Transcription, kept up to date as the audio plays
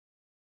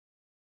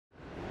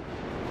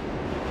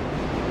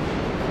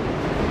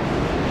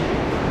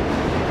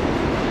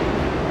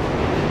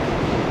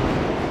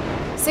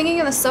Singing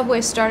in the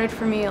subway started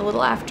for me a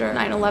little after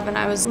 9/11.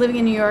 I was living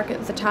in New York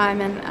at the time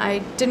and I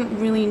didn't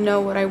really know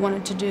what I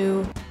wanted to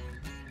do.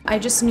 I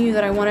just knew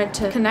that I wanted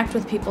to connect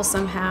with people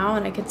somehow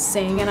and I could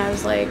sing, and I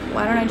was like,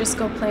 why don't I just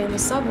go play in the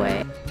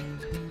subway?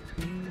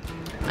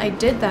 I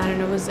did that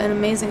and it was an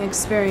amazing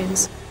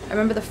experience. I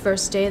remember the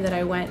first day that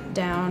I went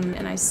down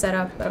and I set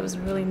up, I was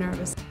really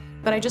nervous.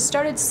 But I just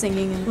started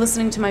singing and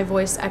listening to my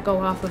voice echo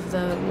off of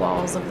the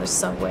walls of the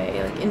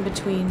subway, like in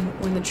between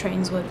when the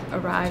trains would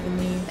arrive and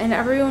leave. And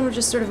everyone would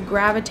just sort of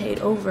gravitate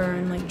over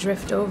and like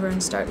drift over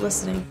and start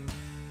listening.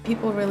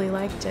 People really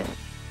liked it.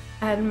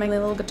 I had my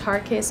little guitar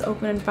case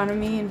open in front of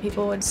me and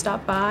people would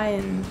stop by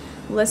and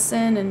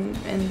listen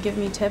and give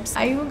me tips.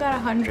 I even got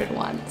 100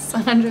 once, a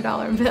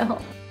 $100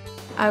 bill.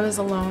 I was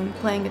alone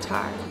playing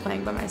guitar,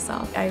 playing by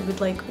myself. I would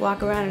like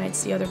walk around and I'd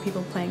see other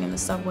people playing in the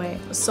subway,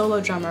 a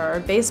solo drummer or a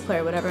bass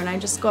player or whatever, and I'd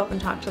just go up and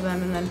talk to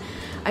them, and then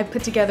I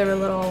put together a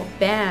little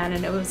band,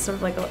 and it was sort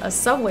of like a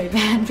subway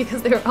band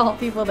because they were all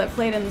people that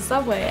played in the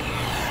subway.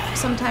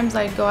 Sometimes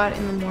I'd go out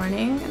in the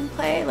morning and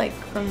play, like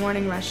for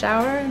morning rush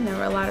hour, and there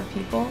were a lot of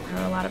people.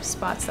 There were a lot of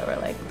spots that were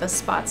like the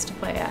spots to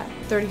play at.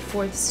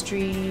 34th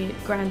Street,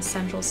 Grand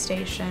Central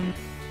Station,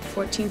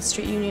 14th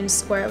Street, Union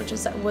Square, which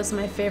was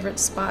my favorite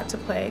spot to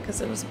play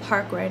because it was a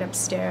park right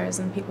upstairs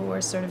and people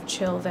were sort of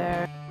chill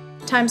there.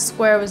 Times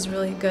Square was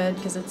really good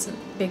because it's a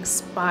big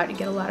spot, you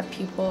get a lot of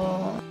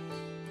people.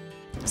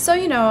 So,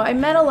 you know, I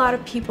met a lot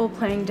of people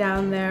playing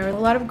down there, a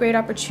lot of great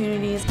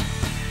opportunities.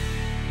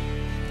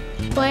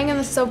 Playing in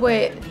the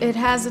subway, it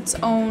has its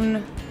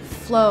own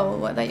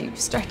flow that you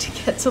start to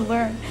get to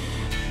learn.